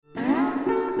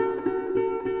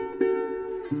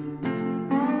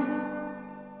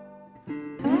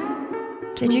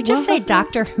Did you just say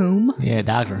Doctor Whom? Yeah,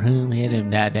 Doctor Whom. He had them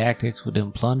didactics with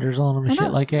them plunders on them and shit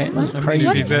like that. It was crazy.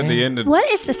 He's at the end of... What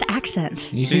is this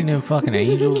accent? You seen them fucking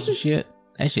angels and shit?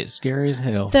 That shit's scary as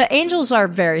hell. The angels are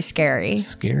very scary.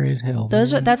 Scary as hell.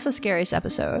 That's the scariest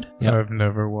episode. Yep. I've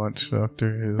never watched Doctor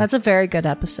Who. That's a very good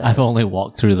episode. I've only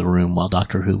walked through the room while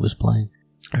Doctor Who was playing.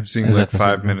 I've seen Is like that the same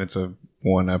 5 thing? minutes of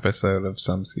one episode of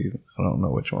some season. I don't know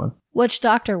which one. Which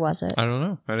doctor was it? I don't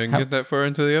know. I didn't get that far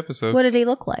into the episode. What did he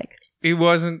look like? He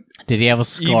wasn't... Did he have a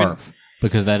scarf?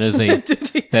 Because that is a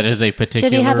particular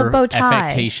Did he have a bow tie?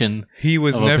 affectation. He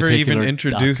was of a never even particular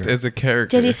introduced doctor. as a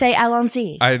character. Did he say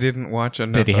Alonzi? I didn't watch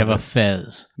enough. Did he have of a it.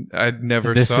 fez? I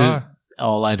never This saw. is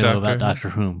all I know about Doctor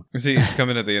Who. See, it's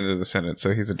coming at the end of the sentence,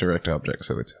 so he's a direct object,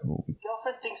 so it's whom. Your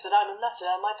friend thinks that I'm a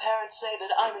nutter. My parents say that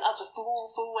I'm an utter fool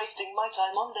for wasting my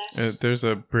time on this. There's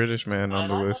a British man on And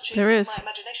the I'm not list. chasing There is. my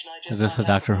imagination, I just Is this a find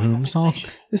out Doctor what my Whom song?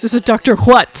 fixation is. This is a Doctor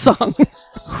What song.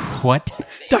 What?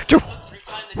 Doctor Every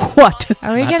time that What?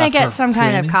 Are we Not gonna Dr. get some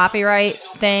kind of Who? copyright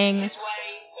thing? this way.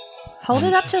 Hold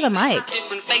it up to the mic.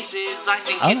 Different faces, I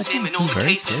think Oh, it's that him in seems all the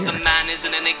very cases. clear. The man is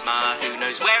an enigma, who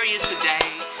knows where he is today?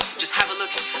 Just have a look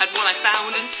at what I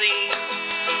found and see.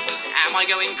 Am I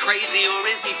going crazy or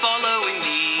is he following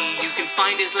me? You can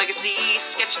find his legacy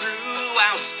sketched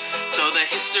throughout. Though the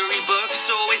history books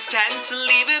always tend to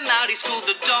leave him out. He's called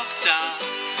the Doctor.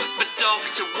 But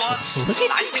Doctor what? Look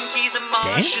at I think he's a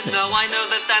Martian, dancing. though I know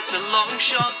that that's a long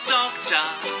shot, Doctor.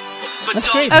 But That's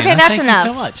Doctor great. Okay, man. that's Thank enough.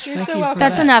 You so much. You're Thank so you for welcome.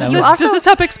 That's that. enough. That You was, also- Does this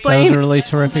help that was explain? a really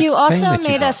terrific. You thing also that you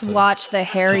made brought us to the watch the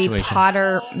Harry situation.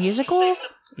 Potter musical.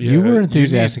 You were need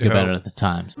enthusiastic about help. it at the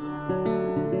time.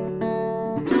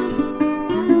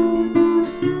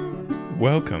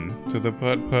 Welcome to the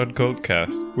Pod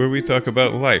Cultcast, where we talk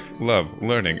about life, love,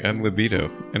 learning, and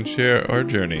libido, and share our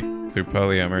journey through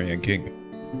polyamory and kink.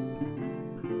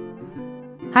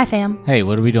 Hi, fam. Hey,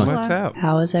 what are we doing? What's up?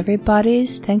 How was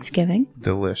everybody's Thanksgiving?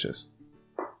 Delicious.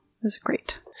 This is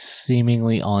great.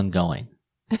 Seemingly ongoing.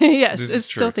 Yes, This it's is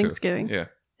still true, too. Thanksgiving. Yeah.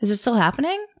 Is it still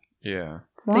happening? Yeah.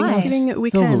 Why? Thanksgiving weekend.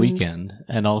 Still the weekend,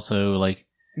 and also like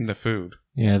And the food.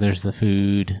 yeah, there's the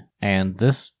food, and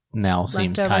this now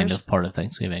seems kind Leftovers. of part of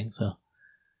Thanksgiving. So,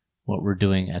 what we're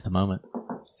doing at the moment?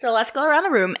 So let's go around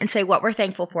the room and say what we're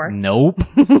thankful for. Nope.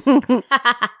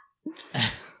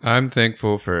 I'm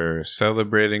thankful for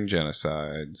celebrating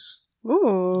genocides.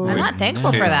 Ooh. I'm not with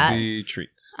thankful for that. tasty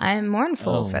treats. I'm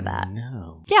mournful Oh, for that.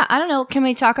 No. Yeah, I don't know. Can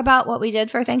we talk about what we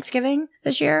did for Thanksgiving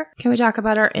this year? Can we talk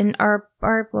about our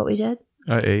what we did?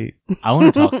 I ate. I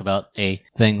want to talk about a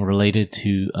thing related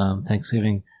to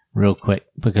Thanksgiving real quick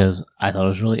because I thought it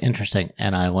was really interesting,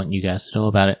 and I want you guys to know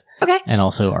about it. Okay. And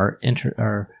also, our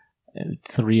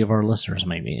three of our listeners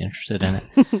may be interested in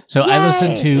it. So I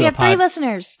listened to We a have 3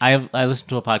 listeners. I listened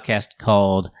to a podcast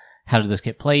called "How Did This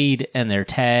Get Played?" and their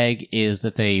tag is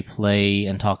that they play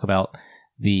and talk about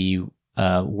the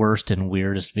worst and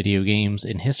weirdest video games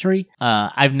in history.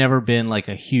 I've never been like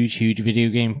a huge video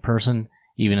game person,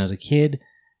 even as a kid.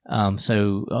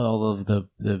 So all of the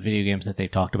video games that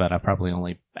they've talked about, I probably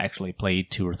only actually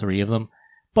played 2 or 3 of them.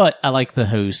 But I like the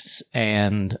hosts,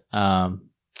 and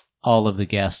all of the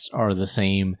guests are the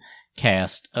same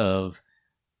cast of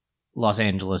Los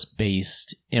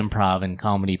Angeles-based improv and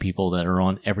comedy people that are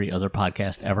on every other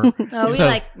podcast ever. Oh, we So-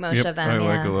 like most Yep, of them. I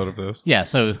yeah. like a lot of those. Yeah,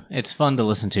 so it's fun to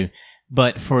listen to.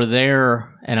 But for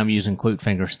their, and I'm using quote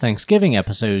fingers, Thanksgiving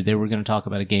episode, they were going to talk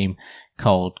about a game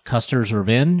called Custer's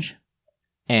Revenge.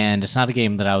 And it's not a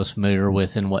game that I was familiar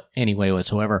with in any way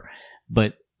whatsoever.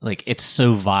 But like, it's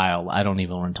so vile, I don't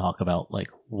even want to talk about like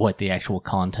what the actual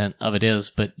content of it is.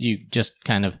 But you just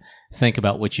kind of think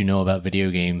about what you know about video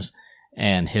games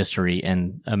and history,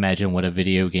 and imagine what a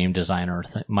video game designer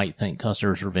might think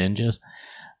Custer's Revenge is.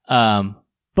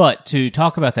 But to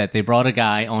talk about that, they brought a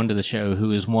guy onto the show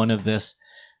who is one of this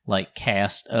like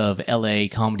cast of LA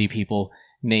comedy people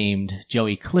named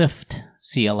Joey Clift,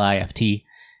 C-L-I-F-T,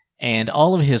 and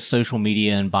all of his social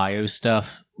media and bio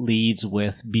stuff leads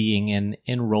with being an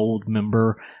enrolled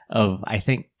member of, I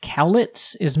think,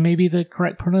 Cowlitz is maybe the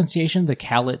correct pronunciation, the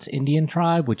Cowlitz Indian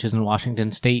tribe, which is in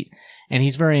Washington State. And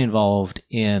he's very involved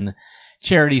in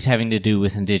charities having to do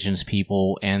with indigenous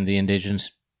people and the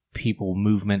indigenous people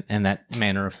movement and that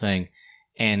manner of thing.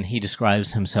 And he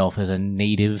describes himself as a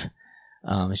native.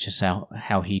 It's just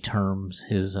how he terms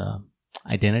his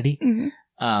identity.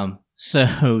 Mhm.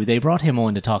 So they brought him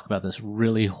on to talk about this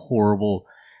really horrible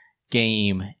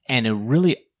game, and a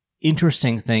really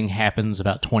interesting thing happens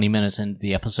about 20 minutes into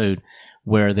the episode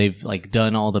where they've like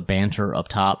done all the banter up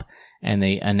top, and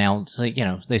they announce, like, you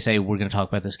know, they say, we're going to talk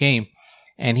about this game.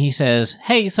 And he says,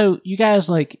 hey, so you guys,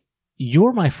 like,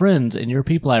 you're my friends and you're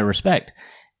people I respect.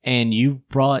 and you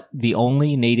brought the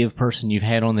only native person you've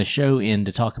had on the show in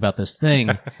to talk about this thing.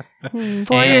 For your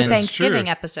And- Thanksgiving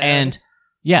True. episode. And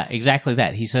yeah, exactly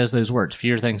that. He says those words for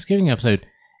your Thanksgiving episode.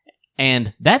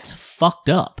 And that's fucked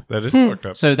up. That is fucked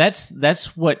up. So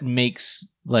that's what makes,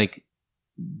 like,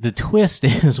 the twist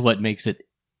is what makes it,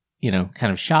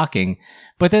 kind of shocking.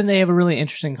 But then they have a really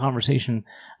interesting conversation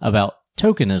about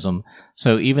tokenism.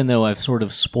 So even though I've sort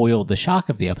of spoiled the shock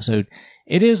of the episode,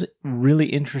 it is really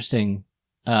interesting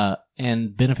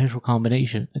and beneficial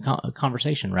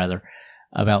conversation rather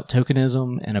about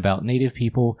tokenism and about Native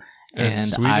people. And And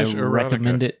Swedish I erotica.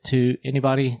 recommend it to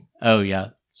anybody. Oh yeah.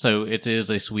 So it is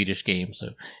a Swedish game.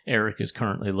 So Eric is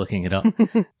currently looking it up.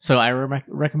 So I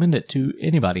recommend it to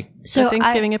anybody. so the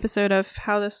Thanksgiving episode of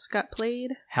How This Got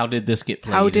Played. How did this get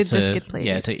played? How did It's this a- get played?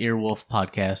 Yeah, it's an Earwolf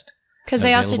podcast. because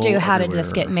they also do available How Did This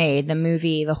everywhere. Get Made, the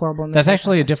movie, the horrible movie. That's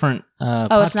actually a podcast. different podcast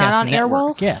Oh, it's not on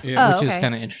network. Earwolf? Yeah, Yeah. which Oh, is okay.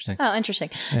 kind of interesting. Oh, interesting.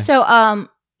 Yeah. So,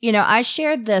 I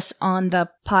shared this on the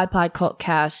Pod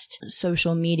Cultcast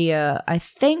social media, I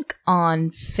think on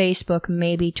Facebook,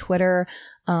 maybe Twitter.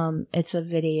 It's a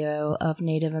video of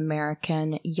Native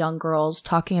American young girls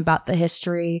talking about the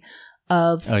history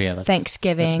of Oh yeah, that's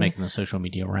Thanksgiving. making the social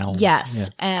media rounds. Yes,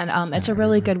 and it's a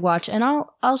really good watch, and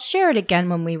I'll share it again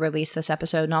when we release this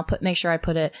episode, and I'll make sure I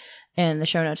put it in the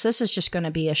show notes. This is just going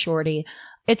to be a shorty.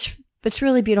 It's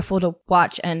really beautiful to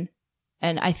watch, and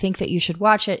I think that you should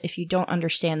watch it if you don't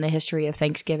understand the history of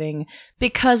Thanksgiving,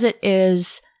 because it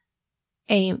is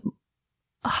a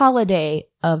holiday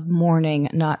of mourning,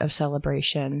 not of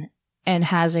celebration, and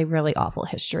has a really awful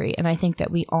history. And I think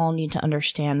that we all need to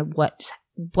understand what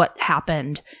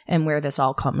happened and where this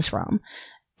all comes from.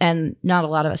 And not a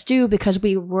lot of us do, because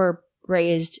we were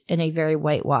raised in a very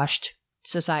whitewashed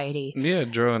society. Yeah,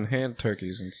 drawing hand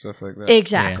turkeys and stuff like that.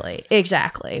 Exactly.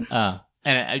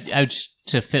 And I just,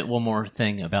 to fit one more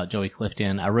thing about Joey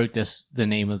Clifton, I wrote the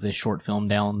name of this short film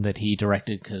down that he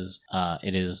directed because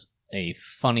it is a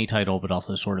funny title, but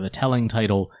also sort of a telling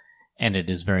title, and it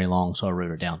is very long, so I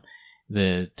wrote it down.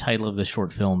 The title of the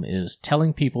short film is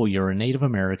Telling People You're a Native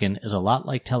American is a lot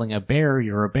like telling a bear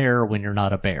you're a bear when you're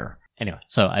not a bear. Anyway,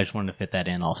 so I just wanted to fit that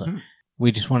in also.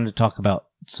 We just wanted to talk about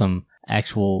some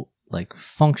actual, like,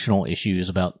 functional issues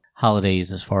about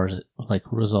holidays as far as, like,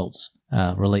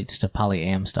 relates to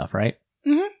polyam stuff, right?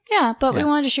 Mm-hmm. Yeah, but we Yeah.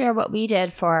 wanted to share what we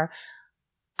did for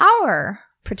our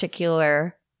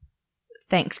particular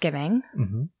Thanksgiving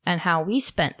Mm-hmm. and how we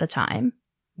spent the time.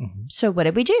 Mm-hmm. So what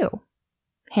did we do?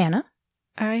 Hannah?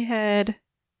 I had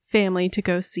family to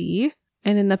go see,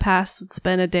 and in the past it's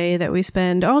been a day that we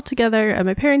spend all together at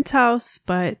my parents' house,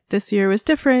 but this year was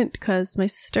different because my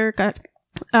sister got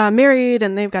married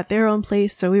and they've got their own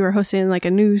place, so we were hosting like a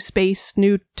new space,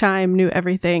 new time, new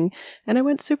everything, and it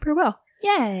went super well.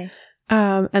 Yay.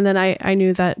 And then I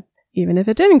knew that even if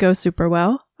it didn't go super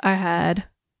well, I had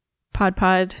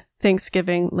Pod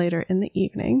Thanksgiving later in the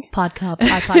evening. Pod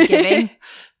giving.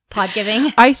 Pod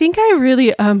giving. I think I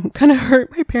really kind of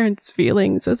hurt my parents'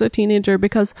 feelings as a teenager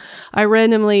because I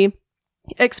randomly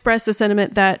expressed the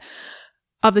sentiment that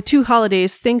of the two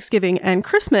holidays, Thanksgiving and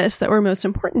Christmas, that were most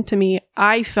important to me,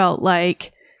 I felt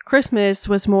like Christmas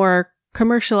was more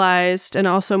commercialized and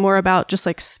also more about just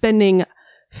like spending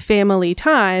family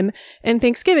time, and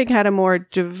Thanksgiving had a more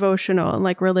devotional and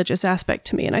like religious aspect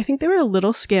to me. And I think they were a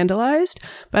little scandalized,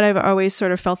 but I've always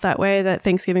sort of felt that way, that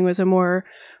Thanksgiving was a more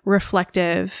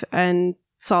reflective and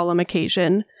solemn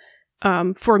occasion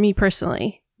for me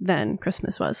personally than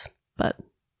Christmas was. But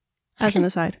as an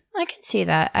aside. I can see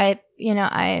that.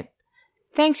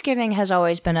 Thanksgiving has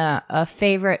always been a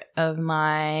favorite of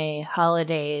my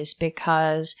holidays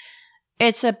because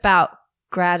it's about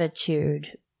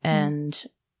gratitude, and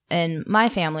in my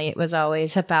family it was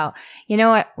always about, you know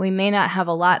what, we may not have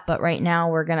a lot, but right now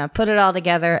we're going to put it all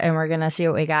together and we're going to see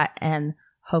what we got and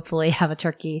hopefully have a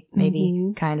turkey,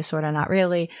 maybe, kind of, sort of, not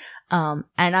really. And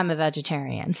I'm a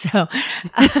vegetarian, so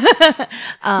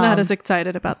Not as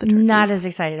excited about the turkey. not as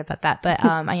excited about that. But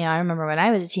I remember when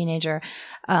I was a teenager,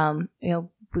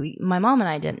 my mom and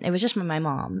I didn't. It was just my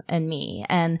mom and me,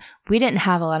 and we didn't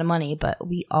have a lot of money, but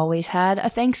we always had a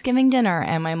Thanksgiving dinner.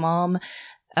 And my mom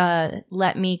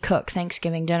let me cook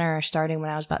Thanksgiving dinner starting when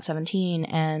I was about 17,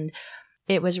 and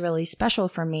it was really special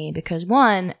for me because,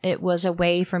 one, it was a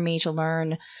way for me to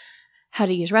learn how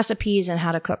to use recipes and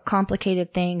how to cook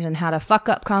complicated things and how to fuck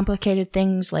up complicated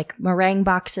things like meringue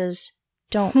boxes.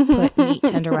 Don't put meat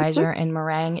tenderizer in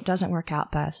meringue. It doesn't work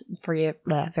out for you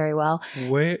very well.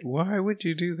 Wait, why would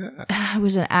you do that? It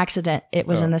was an accident. It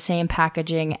was Oh. in the same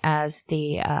packaging as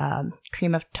the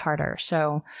cream of tartar.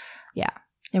 So, yeah,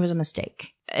 it was a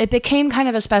mistake. It became kind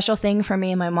of a special thing for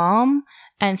me and my mom.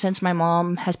 And since my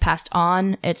mom has passed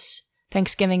on,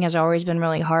 Thanksgiving has always been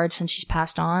really hard since she's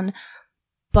passed on.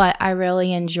 But I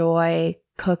really enjoy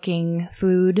cooking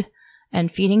food and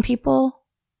feeding people.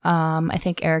 I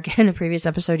think, Eric, in the previous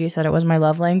episode, you said it was my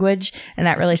love language, and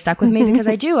that really stuck with me because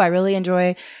I do. I really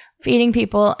enjoy feeding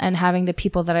people and having the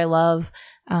people that I love,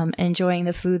 enjoying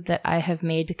the food that I have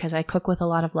made because I cook with a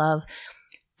lot of love.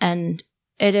 And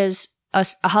it is a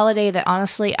holiday that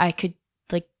honestly I could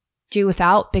do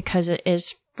without because it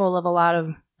is full of a lot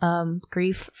of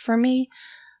grief for me.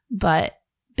 But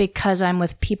because I'm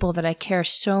with people that I care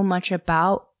so much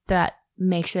about, that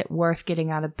makes it worth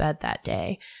getting out of bed that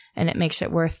day. And it makes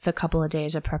it worth the couple of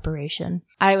days of preparation.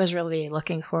 I was really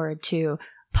looking forward to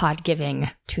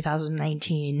Podgiving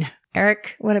 2019.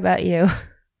 Eric, what about you?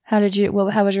 How was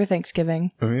your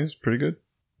Thanksgiving? I mean, it's pretty good.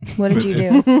 What did you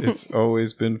do? It's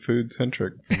always been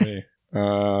food-centric for me.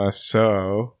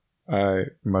 So, I,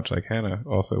 much like Hannah,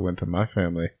 also went to my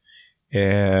family.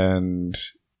 And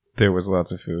there was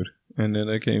lots of food. And then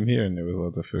I came here and there was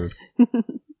lots of food.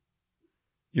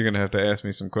 You're going to have to ask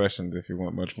me some questions if you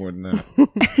want much more than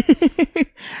that.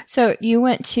 So you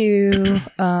went to,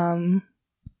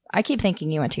 I keep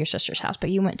thinking you went to your sister's house, but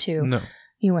you went to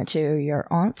your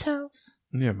aunt's house?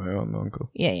 Yeah, my aunt and uncle.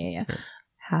 Yeah.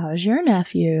 How's your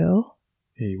nephew?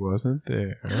 He wasn't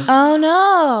there. Oh,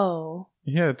 no.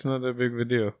 Yeah, it's not that big of a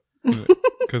deal.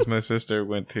 Because my sister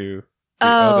went to the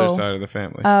other side of the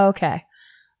family. Oh, okay.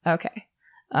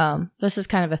 This is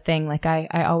kind of a thing. Like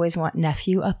I always want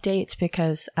nephew updates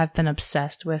because I've been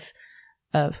obsessed with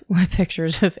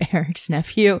pictures of Eric's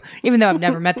nephew. Even though I've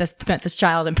never met this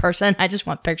child in person, I just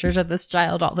want pictures of this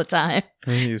child all the time.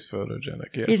 He's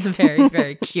photogenic. Yeah, he's a very,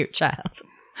 very cute child.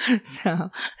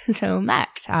 So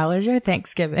Max, how was your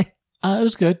Thanksgiving? It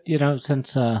was good.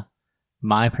 Since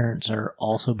my parents are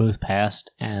also both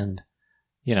passed, and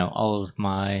all of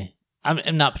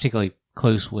I'm not particularly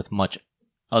close with much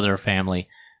other family.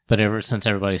 But since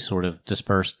everybody's sort of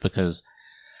dispersed because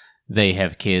they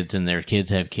have kids and their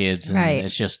kids have kids, and right.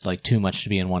 It's just like too much to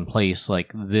be in one place.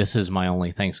 Like, this is my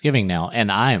only Thanksgiving now,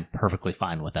 and I am perfectly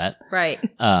fine with that. Right.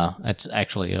 It's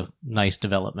actually a nice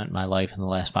development in my life in the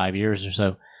last 5 years or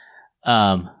so.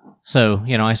 So,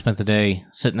 I spent the day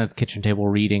sitting at the kitchen table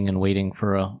reading and waiting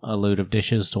for a load of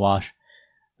dishes to wash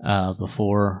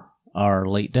before our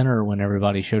late dinner when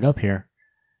everybody showed up here.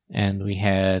 And we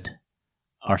had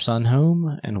our son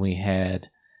home, and we had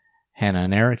Hannah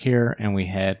and Eric here, and we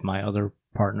had my other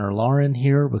partner Lauren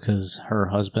here because her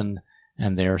husband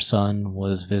and their son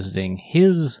was visiting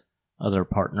his other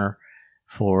partner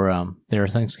for their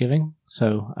Thanksgiving.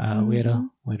 So we had a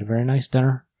very nice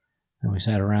dinner, and we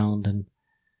sat around and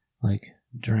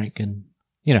drank and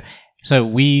So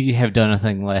we have done a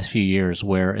thing the last few years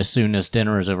where as soon as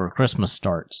dinner is over, Christmas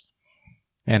starts,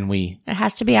 and it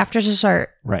has to be after dessert,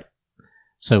 right?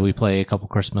 So we play a couple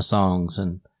Christmas songs,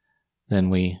 and then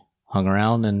we hung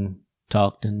around and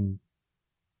talked and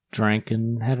drank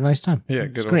and had a nice time. Yeah,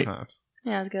 good old times.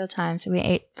 Yeah, it was a good time. So we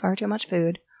ate far too much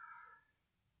food.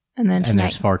 And then tonight... And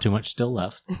there's far too much still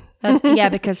left. Yeah,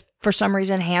 because for some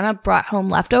reason Hannah brought home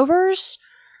leftovers.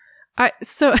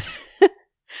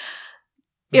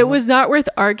 It was not worth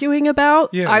arguing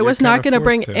about. Yeah, I was not going to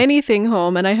bring to. anything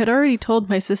home. And I had already told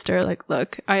my sister,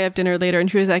 look, I have dinner later.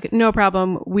 And she was like, no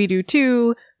problem. We do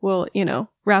too. We'll,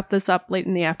 wrap this up late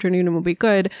in the afternoon and we'll be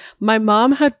good. My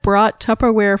mom had brought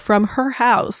Tupperware from her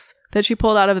house that she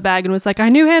pulled out of a bag and was like, I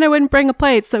knew Hannah wouldn't bring a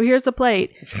plate. So here's a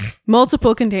plate.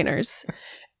 Multiple containers.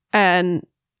 And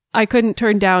I couldn't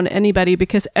turn down anybody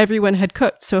because everyone had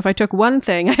cooked. So if I took one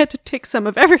thing, I had to take some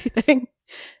of everything.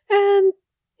 And,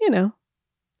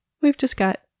 we've just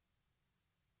got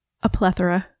a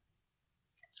plethora.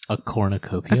 A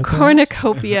cornucopia. A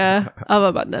cornucopia of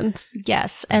abundance.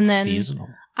 Yes. And then seasonal.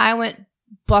 I went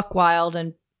buck wild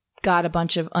and got a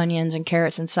bunch of onions and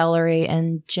carrots and celery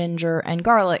and ginger and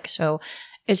garlic. So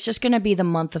it's just going to be the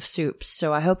month of soups.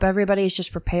 So I hope everybody's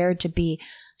just prepared to be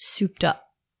souped up.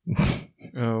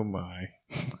 Oh my.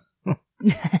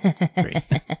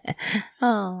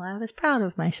 Oh, I was proud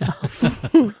of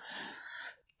myself.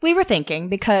 We were thinking,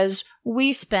 because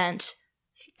we spent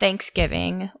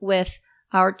Thanksgiving with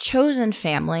our chosen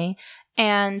family,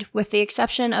 and with the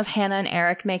exception of Hannah and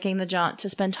Eric making the jaunt to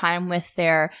spend time with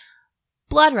their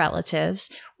blood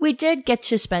relatives, we did get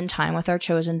to spend time with our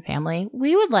chosen family.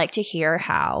 We would like to hear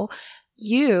how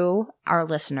you, our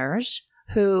listeners,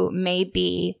 who may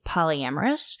be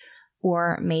polyamorous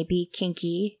or may be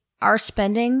kinky, are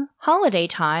spending holiday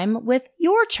time with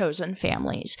your chosen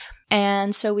families.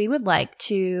 And so we would like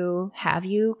to have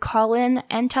you call in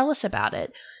and tell us about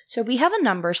it. So we have a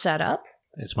number set up.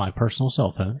 It's my personal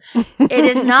cell phone. It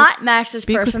is not Max's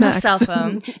Speak with personal Max. cell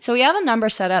phone. So we have a number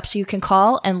set up so you can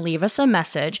call and leave us a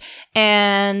message.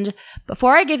 And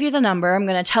before I give you the number, I'm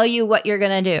going to tell you what you're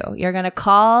going to do. You're going to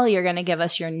call, you're going to give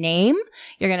us your name,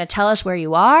 you're going to tell us where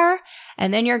you are,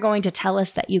 and then you're going to tell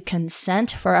us that you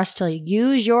consent for us to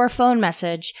use your phone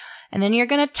message. And then you're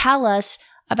going to tell us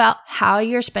about how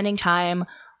you're spending time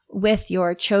with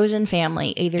your chosen family.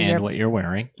 Either And what you're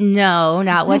wearing. No,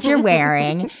 not what you're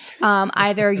wearing.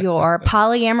 Either your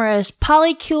polyamorous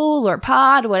polycule or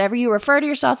pod, whatever you refer to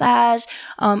yourself as,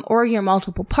 or your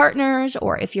multiple partners,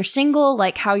 or if you're single,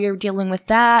 like how you're dealing with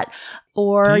that,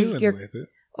 or Dealing with it.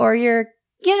 or you're,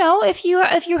 if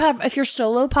you're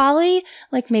solo poly,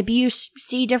 like maybe you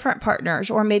see different partners,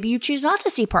 or maybe you choose not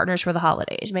to see partners for the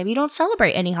holidays. Maybe you don't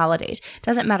celebrate any holidays.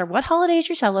 Doesn't matter what holidays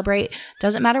you celebrate.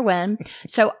 Doesn't matter when.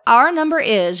 So our number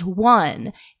is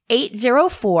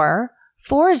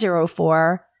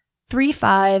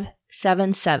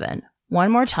 1-804-404-3577.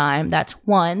 One more time. That's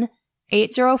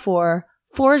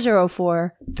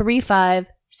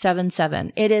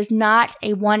 1-804-404-3577. It is not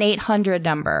a 1-800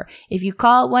 number. If you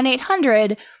call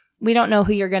 1-800, we don't know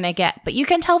who you're going to get, but you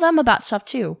can tell them about stuff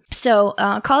too. So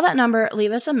call that number,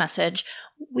 leave us a message.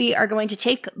 We are going to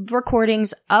take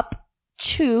recordings up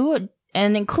to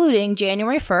and including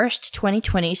January 1st,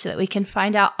 2020, so that we can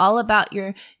find out all about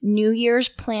your New Year's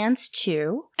plans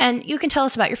too. And you can tell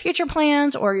us about your future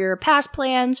plans or your past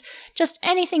plans, just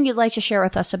anything you'd like to share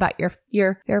with us about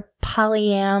your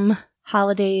polyam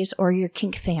holidays or your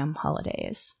kink fam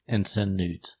holidays. And send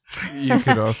nudes. You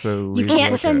could also You leave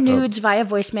can't like send nudes via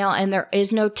voicemail, and there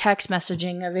is no text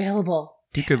messaging available.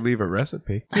 You could leave a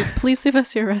recipe. Please leave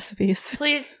us your recipes.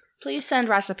 Please send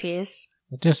recipes.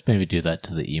 Just maybe do that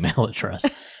to the email address.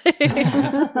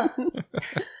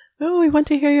 Oh, we want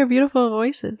to hear your beautiful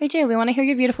voices. We do. We want to hear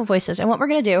your beautiful voices. And what we're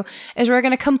going to do is we're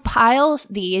going to compile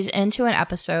these into an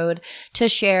episode to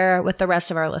share with the rest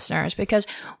of our listeners, because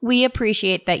we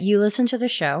appreciate that you listen to the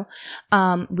show.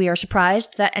 We are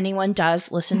surprised that anyone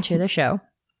does listen to the show,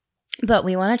 but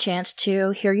we want a chance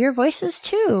to hear your voices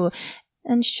too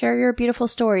and share your beautiful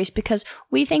stories, because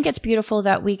we think it's beautiful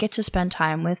that we get to spend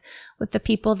time with the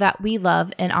people that we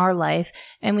love in our life.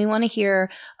 And we want to hear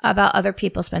about other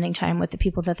people spending time with the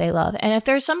people that they love. And if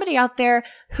there's somebody out there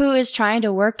who is trying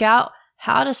to work out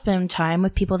how to spend time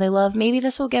with people they love, maybe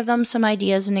this will give them some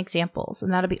ideas and examples,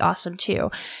 and that'll be awesome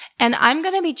too. And I'm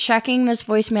going to be checking this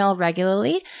voicemail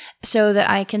regularly so that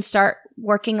I can start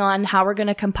working on how we're going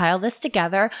to compile this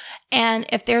together. And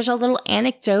if there's a little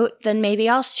anecdote, then maybe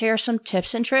I'll share some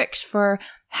tips and tricks for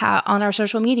how on our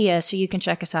social media. So you can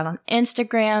check us out on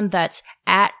Instagram. That's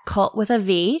at Cult with a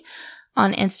V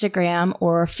on Instagram,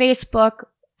 or Facebook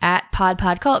at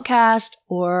PodCultcast,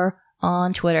 or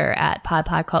on Twitter at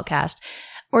PodCultcast.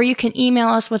 Or you can email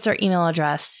us. What's our email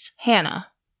address? Hannah,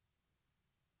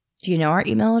 do you know our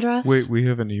email address? Wait, we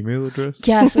have an email address?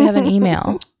 Yes, we have an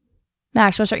email.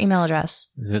 Max, what's our email address?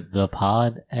 Is it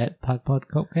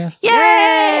thepod@podpodcultcast?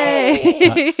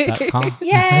 Yay! .com?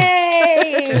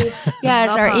 Yay!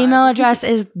 Yes, our email address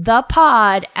is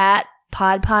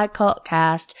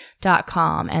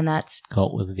thepod@podpodcultcast.com, and that's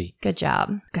Cult with V. good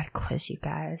job. Gotta quiz you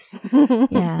guys.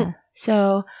 Yeah.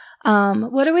 So,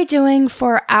 what are we doing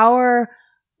for our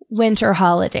winter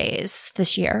holidays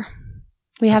this year?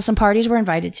 We have some parties we're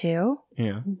invited to.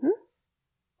 Yeah.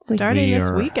 Starting We this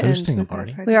are weekend. hosting a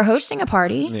party. We are hosting a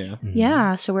party. Yeah.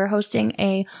 Yeah, so we're hosting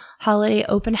a holiday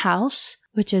open house,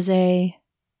 which is a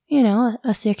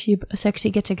sexy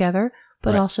get together,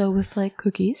 but Right. also with like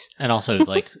cookies. And also,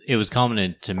 like, it was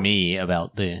commented to me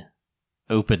about the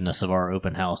openness of our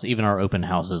open house. Even our open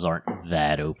houses aren't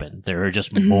that open. They're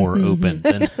just more open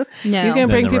than No, You can Than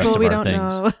bring the rest people of we our don't things.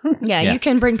 know. yeah, Yeah. you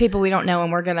can bring people we don't know,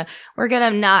 and we're gonna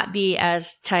not be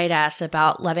as tight ass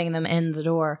about letting them in the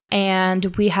door. And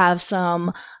we have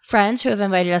some friends who have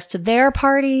invited us to their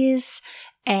parties.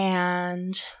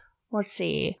 And let's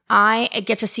see, I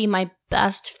get to see my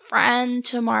best friend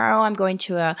tomorrow. I'm going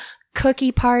to a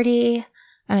cookie party,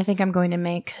 and I think I'm going to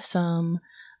make some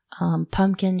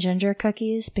pumpkin ginger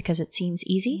cookies because it seems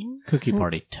easy. cookie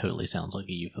party. Totally sounds like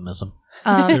a euphemism.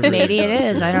 really Maybe it does.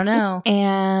 is. I don't know.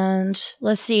 And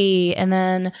let's see. And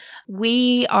then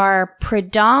we are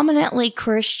predominantly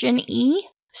Christian-y.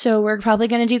 So we're probably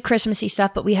going to do Christmassy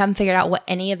stuff, but we haven't figured out what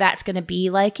any of that's going to be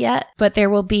like yet. But there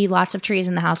will be lots of trees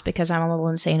in the house because I'm a little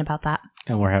insane about that.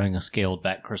 And we're having a scaled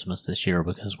back Christmas this year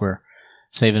because we're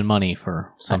saving money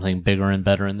for something bigger and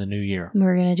better in the new year.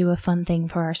 We're going to do a fun thing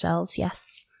for ourselves.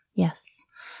 Yes. Yes.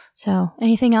 So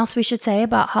anything else we should say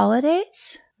about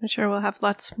holidays? I'm sure we'll have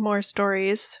lots more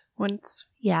stories once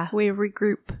Yeah. we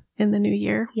regroup in the new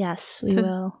year. Yes, we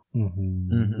will.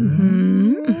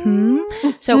 Mm-hmm.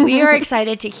 So we are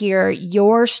excited to hear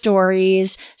your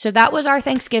stories. So that was our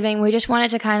Thanksgiving. We just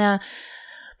wanted to kind of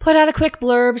put out a quick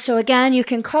blurb. So again, you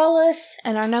can call us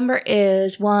and our number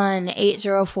is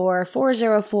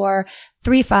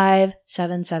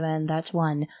 1-804-404-3577. That's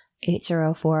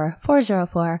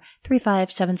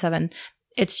 1-804-404-3577.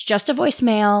 It's just a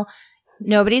voicemail.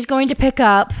 Nobody's going to pick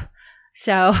up.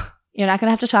 So you're not going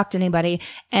to have to talk to anybody.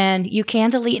 And you can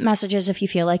delete messages if you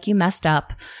feel like you messed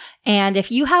up. And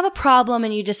if you have a problem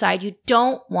and you decide you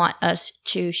don't want us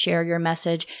to share your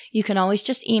message, you can always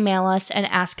just email us and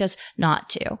ask us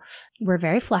not to. We're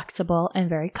very flexible and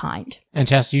very kind. And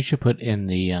Chas, you should put in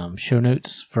the show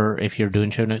notes for if you're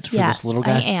doing show notes for this little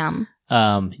guy. Yes, I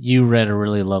am. You read a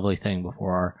really lovely thing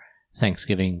before our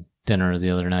Thanksgiving dinner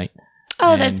the other night.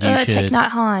 Oh, the Thich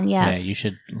Nhat Hanh, yes. Yeah, you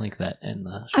should link that in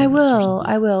the show I notes or will.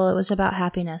 something. I will. It was about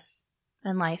happiness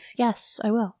and life. Yes,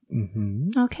 I will.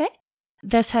 Mm-hmm. Okay.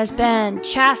 This has been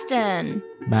Chasten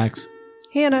Max.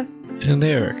 Hannah. And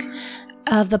Eric.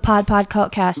 of the Pod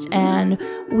Cultcast, and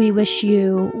we wish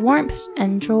you warmth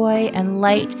and joy and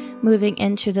light moving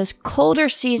into this colder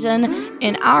season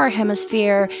in our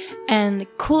hemisphere, and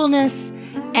coolness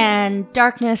and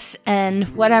darkness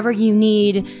and whatever you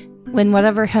need in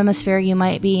whatever hemisphere you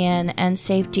might be in, and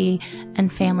safety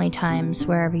and family times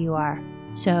wherever you are.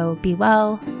 So be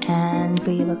well, and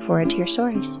we look forward to your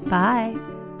stories. Bye.